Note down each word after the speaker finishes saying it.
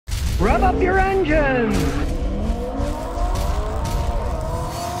Rev up your engines!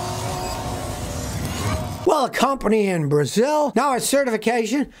 Well, a company in Brazil now has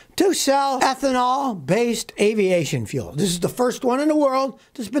certification to sell ethanol-based aviation fuel. This is the first one in the world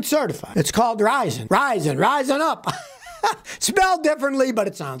that's been certified. It's called Rising. Rising up. Spelled differently, but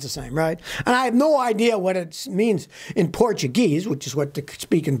it sounds the same, right? And I have no idea what it means in Portuguese, which is what they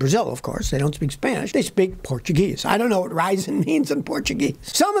speak in Brazil, of course. They don't speak Spanish. They speak Portuguese. I don't know what rising means in Portuguese.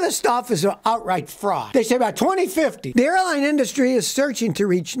 Some of the stuff is outright fraud. They say by 2050, the airline industry is searching to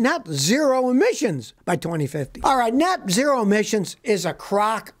reach net zero emissions by 2050. All right, net zero emissions is a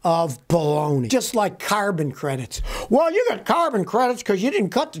crock of baloney, just like carbon credits. Well, you got carbon credits because you didn't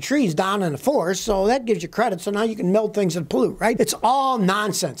cut the trees down in the forest, so that gives you credit, so now you can melt things and pollute, right? It's all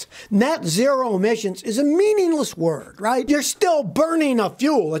nonsense. Net zero emissions is a meaningless word, right? You're still burning a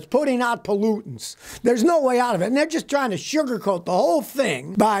fuel. It's putting out pollutants. There's no way out of it. And they're just trying to sugarcoat the whole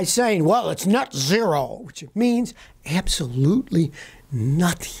thing by saying, well, it's net zero, which means absolutely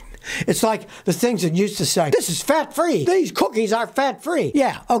nothing. It's like the things that used to say, this is fat-free. These cookies are fat-free.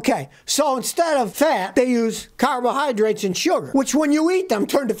 Yeah, okay. So instead of fat, they use carbohydrates and sugar, which when you eat them,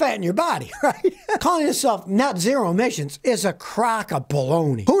 turn to fat in your body, right? Calling yourself net zero emissions is a crock of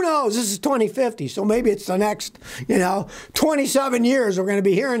baloney. Who knows? This is 2050, so maybe it's the next, 27 years we're going to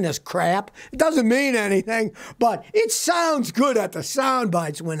be hearing this crap. It doesn't mean anything, but it sounds good at the sound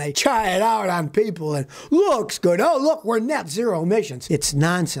bites when they try it out on people and looks good. Oh, look, we're net zero emissions. It's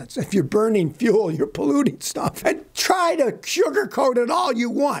nonsense. If you're burning fuel, you're polluting stuff. And try to sugarcoat it all you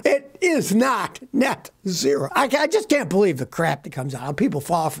want. It is not net zero. I just can't believe the crap that comes out. People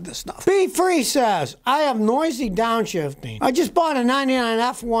fall for this stuff. Be Free says, I have noisy downshifting. I just bought a 99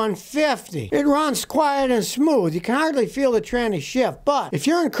 F-150. It runs quiet and smooth. You can hardly feel the tranny shift. But if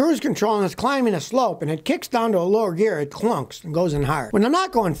you're in cruise control and it's climbing a slope and it kicks down to a lower gear, it clunks and goes in hard. When I'm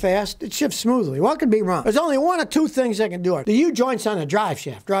not going fast, it shifts smoothly. What could be wrong? There's only one of two things that can do it. The U-joints on the drive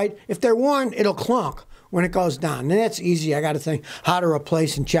shaft, right? If they're worn, it'll clunk when it goes down. And that's easy. I got to think how to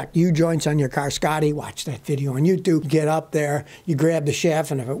replace and check U-joints on your car. Scotty, watch that video on YouTube. Get up there, you grab the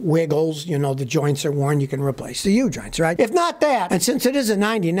shaft, and if it wiggles, the joints are worn, you can replace the U-joints, right? If not that, and since it is a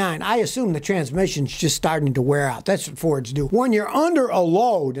 99, I assume the transmission's just starting to wear out. That's what Fords do. When you're under a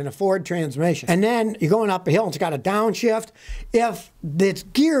load in a Ford transmission, and then you're going up a hill and it's got a downshift, if this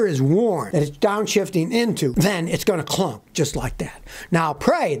gear is worn that it's downshifting into, then it's going to clunk just like that. Now,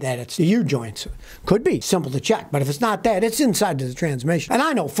 pray that it's the U-joints. Could be simple to check, but if it's not that, it's inside the transmission. And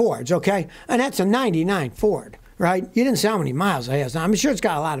I know Fords, okay? And that's a 99 Ford, right? You didn't say how many miles it has. Now, I'm sure it's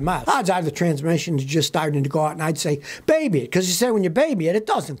got a lot of miles. Odds are the transmission is just starting to go out, and I'd say baby it, because you say when you baby it, it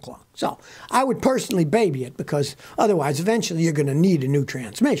doesn't clunk. So I would personally baby it, because otherwise eventually you're going to need a new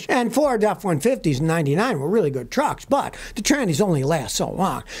transmission. And Ford F-150s and 99 were really good trucks, but the trannies only last so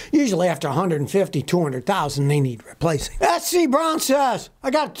long. Usually after 150, 200,000, they need replacing. SC Brown says,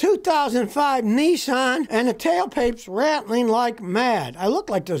 I got a 2005 Nissan and the tailpipe's rattling like mad. I look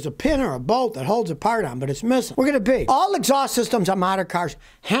like there's a pin or a bolt that holds a part on, but it's missing. We're going to be. All exhaust systems on modern cars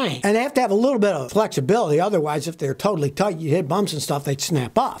hang, and they have to have a little bit of flexibility. Otherwise, if they're totally tight, you hit bumps and stuff, they'd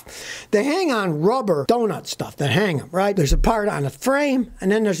snap off. They hang on rubber donut stuff that hang them, right? There's a part on the frame,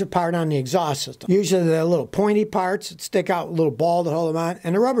 and then there's a part on the exhaust system. Usually they're little pointy parts that stick out with a little ball to hold them on,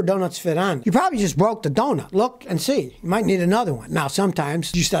 and the rubber donuts fit on. You probably just broke the donut. Look and see. You might need another one. Now,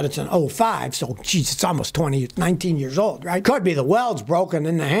 sometimes you said it's an 05, so geez, it's almost 19 years old, right? Could be the weld's broken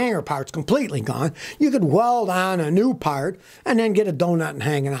and the hanger part's completely gone. You could weld on a new part and then get a donut and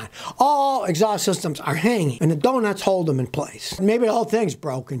hang it on. All exhaust systems are hanging, and the donuts hold them in place. Maybe the whole thing's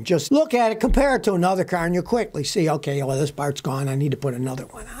broken. Just look at it, compare it to another car, and you'll quickly see, okay, well, this part's gone. I need to put another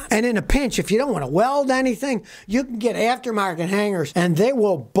one on. And in a pinch, if you don't want to weld anything, you can get aftermarket hangers, and they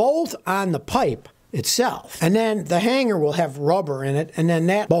will bolt on the pipe itself. And then the hanger will have rubber in it, and then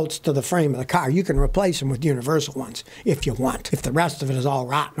that bolts to the frame of the car. You can replace them with universal ones if you want, if the rest of it is all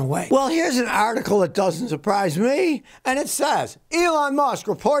rotten away. Well, here's an article that doesn't surprise me, and it says, Elon Musk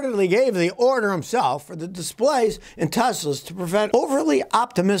reportedly gave the order himself for the displays in Teslas to prevent overly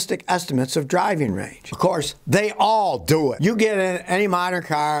optimistic estimates of driving range. Of course, they all do it. You get in any modern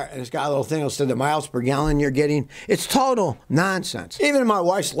car, and it's got a little thing that says the miles per gallon you're getting. It's total nonsense. Even in my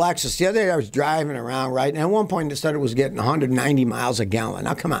wife's Lexus, the other day I was driving around, right? And at one point it said it was getting 190 miles a gallon.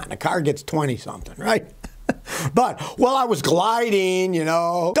 Now, come on, the car gets 20-something, right? But, well, I was gliding, you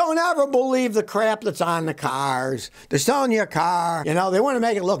know. Don't ever believe the crap that's on the cars. They're selling you a car, you know, they want to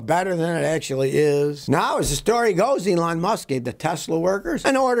make it look better than it actually is. Now, as the story goes, Elon Musk gave the Tesla workers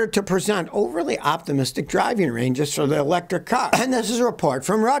an order to present overly optimistic driving ranges for the electric car. And this is a report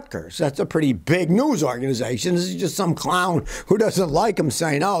from Rutgers. That's a pretty big news organization. This is just some clown who doesn't like him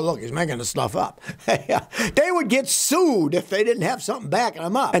saying, oh, look, he's making this stuff up. They would get sued if they didn't have something backing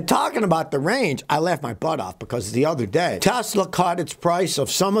them up. And talking about the range, I laughed my butt off because the other day, Tesla cut its price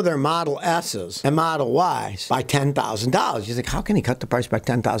of some of their Model S's and Model Y's by $10,000. You think, how can he cut the price by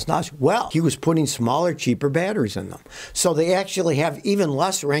 $10,000? Well, he was putting smaller, cheaper batteries in them. So they actually have even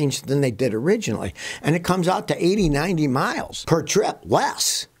less range than they did originally. And it comes out to 80, 90 miles per trip,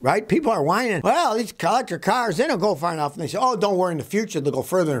 less. Right? People are whining, well, these electric cars, they don't go far enough. And they say, oh, don't worry, in the future, they'll go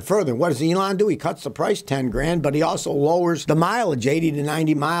further and further. What does Elon do? He cuts the price 10 grand, but he also lowers the mileage 80 to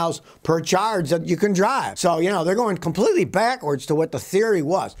 90 miles per charge that you can drive. So, you know, they're going completely backwards to what the theory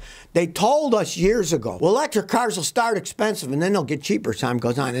was. They told us years ago, well, electric cars will start expensive and then they'll get cheaper as time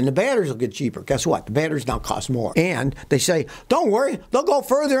goes on. And the batteries will get cheaper. Guess what? The batteries now cost more. And they say, don't worry, they'll go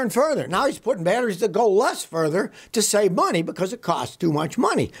further and further. Now he's putting batteries that go less further to save money because it costs too much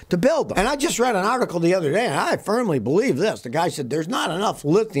money to build them. And I just read an article the other day, and I firmly believe this. The guy said there's not enough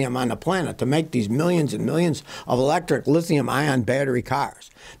lithium on the planet to make these millions and millions of electric lithium-ion battery cars.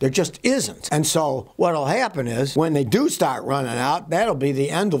 There just isn't. And so what'll happen is when they do start running out, that'll be the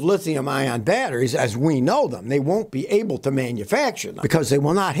end of lithium-ion batteries as we know them. They won't be able to manufacture them because they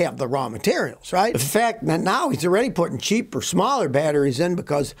will not have the raw materials, right? The fact that now he's already putting cheaper, smaller batteries in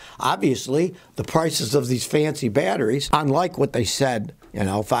because obviously the prices of these fancy batteries, unlike what they said, you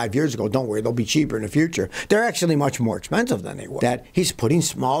know, 5 years ago, don't worry, they'll be cheaper in the future. They're actually much more expensive than they were. That he's putting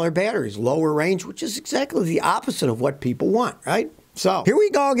smaller batteries, lower range, which is exactly the opposite of what people want, right? So here we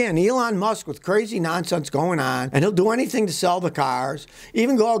go again, Elon Musk with crazy nonsense going on, and he'll do anything to sell the cars,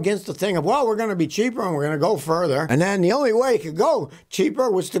 even go against the thing of, well, we're going to be cheaper and we're going to go further. And then the only way he could go cheaper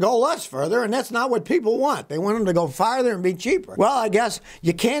was to go less further, and that's not what people want. They want them to go farther and be cheaper. Well, I guess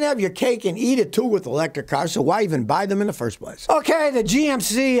you can't have your cake and eat it too with electric cars, so why even buy them in the first place? Okay, the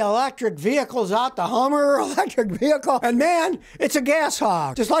GMC electric vehicle's out, the Hummer electric vehicle, and man, it's a gas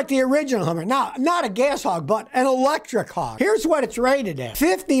hog, just like the original Hummer. Now, not a gas hog, but an electric hog. Here's what it's rated at.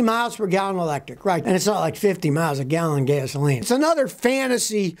 50 miles per gallon electric, right? And it's not like 50 miles a gallon gasoline. It's another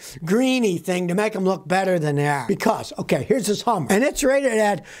fantasy greeny thing to make them look better than they are. Because, okay, here's this Hummer. And it's rated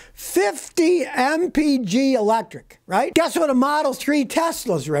at 50 mpg electric, right? Guess what a Model 3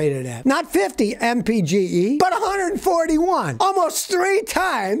 Tesla's rated at? Not 50 mpge, but 141. Almost 3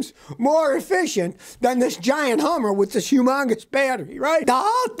 times more efficient than this giant Hummer with this humongous battery, right? The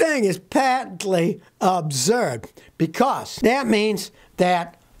whole thing is patently absurd because that means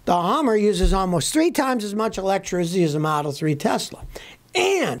that the Hummer uses almost 3 times as much electricity as a Model 3 Tesla.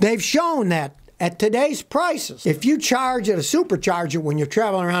 And they've shown that at today's prices, if you charge at a supercharger when you're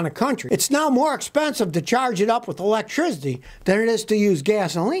traveling around the country, it's now more expensive to charge it up with electricity than it is to use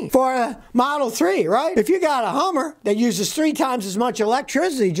gasoline for a Model 3, right? If you got a Hummer that uses 3 times as much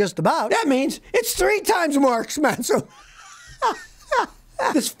electricity just about, that means it's 3 times more expensive.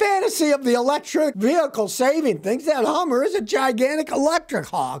 This fantasy of the electric vehicle saving things, that Hummer is a gigantic electric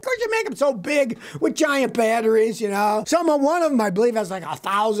hog. Of course, you make them so big with giant batteries, you know. One of them, I believe, has like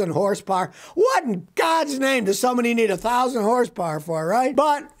 1,000 horsepower. What in God's name does somebody need 1,000 horsepower for, right?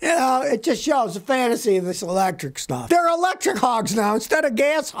 But, you know, it just shows the fantasy of this electric stuff. They're electric hogs now instead of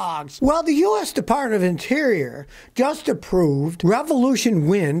gas hogs. Well, the U.S. Department of Interior just approved Revolution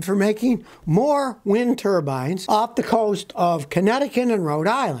Wind for making more wind turbines off the coast of Connecticut and Rhode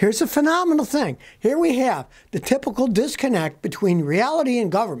Island. Here's a phenomenal thing. Here we have the typical disconnect between reality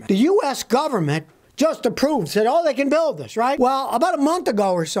and government. The U.S. government just approved, said, oh, they can build this, right? Well, about a month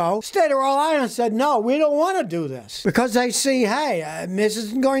ago or so, the state of Rhode Island said, no, we don't want to do this because they see, hey, this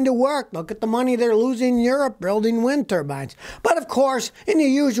isn't going to work. Look at the money they're losing in Europe building wind turbines. But of course, in the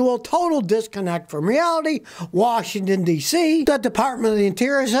usual total disconnect from reality, Washington, D.C., the Department of the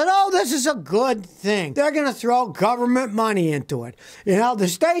Interior said, oh, this is a good thing. They're going to throw government money into it. You know, the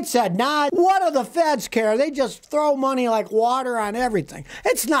state said, nah, what do the feds care? They just throw money like water on everything.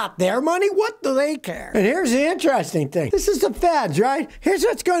 It's not their money. What do they care? And here's the interesting thing. This is the feds, right? Here's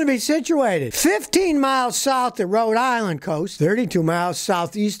what's going to be situated. 15 miles south of Rhode Island coast, 32 miles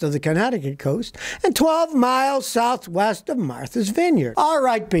southeast of the Connecticut coast, and 12 miles southwest of Martha's Vineyard. All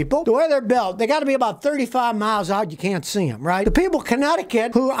right, people, the way they're built, they got to be about 35 miles out. You can't see them, right? The people of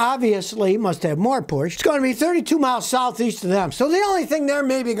Connecticut, who obviously must have more push, it's going to be 32 miles southeast of them. So the only thing they're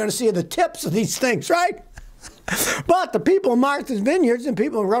maybe going to see are the tips of these things, right? But the people in Martha's Vineyards and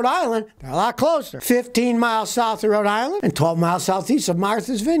people in Rhode Island, they're a lot closer. 15 miles south of Rhode Island and 12 miles southeast of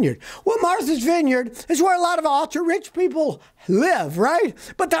Martha's Vineyard. Well, Martha's Vineyard is where a lot of ultra-rich people live, right?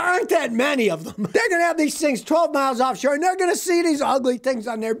 But there aren't that many of them. They're going to have these things 12 miles offshore, and they're going to see these ugly things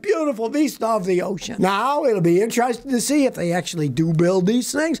on their beautiful vista of the ocean. Now, it'll be interesting to see if they actually do build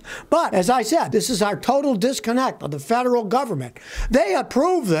these things. But, as I said, this is our total disconnect of the federal government. They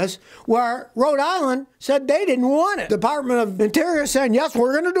approved this where Rhode Island said they didn't want it. The Department of Interior saying, yes,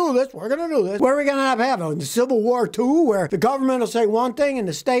 we're going to do this, we're going to do this. What are we going to have the Civil War II, where the government will say one thing and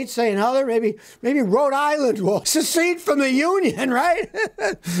the states say another? Maybe Rhode Island will secede from the Union, right?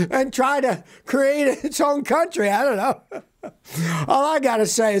 And try to create its own country. I don't know. All I got to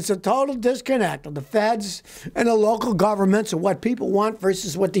say, it's a total disconnect of the feds and the local governments and what people want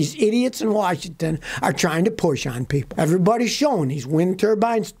versus what these idiots in Washington are trying to push on people. Everybody's showing these wind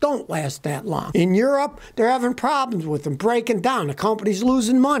turbines don't last that long. In Europe, they're having problems with them breaking down. The company's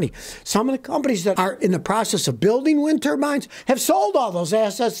losing money. Some of the companies that are in the process of building wind turbines have sold all those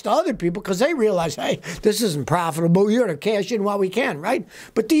assets to other people because they realize, hey, this isn't profitable. You're going to cash in while we can, right?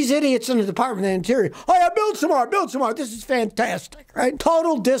 But these idiots in the Department of the Interior, oh yeah, build some more, build some more. This is fantastic, right?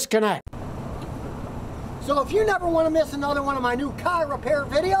 Total disconnect. So if you never want to miss another one of my new car repair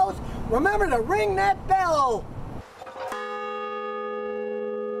videos, remember to ring that bell.